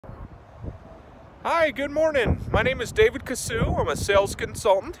Hi, good morning. My name is David Casu. I'm a sales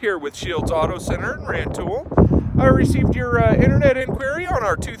consultant here with Shields Auto Center in Rantoul. I received your internet inquiry on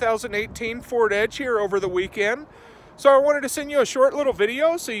our 2018 Ford Edge here over the weekend. So I wanted to send you a short little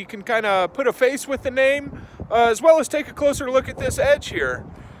video so you can kind of put a face with the name, as well as take a closer look at this Edge here.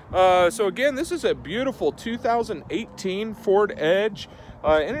 So again, this is a beautiful 2018 Ford Edge,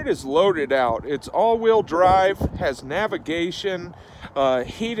 and it is loaded out. It's all-wheel drive, has navigation,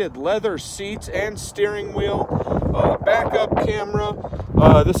 heated leather seats and steering wheel, backup camera.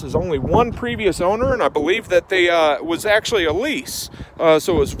 This is only one previous owner, and I believe that they was actually a lease,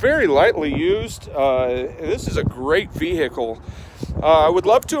 so it was very lightly used. This is a great vehicle. I would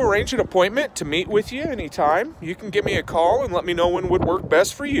love to arrange an appointment to meet with you anytime. You can give me a call and let me know when would work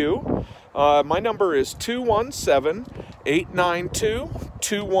best for you. My number is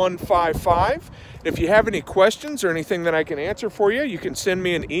 217-892-2155. If you have any questions or anything that I can answer for you, you can send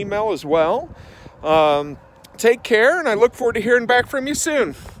me an email as well. Take care, and I look forward to hearing back from you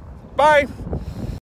soon. Bye.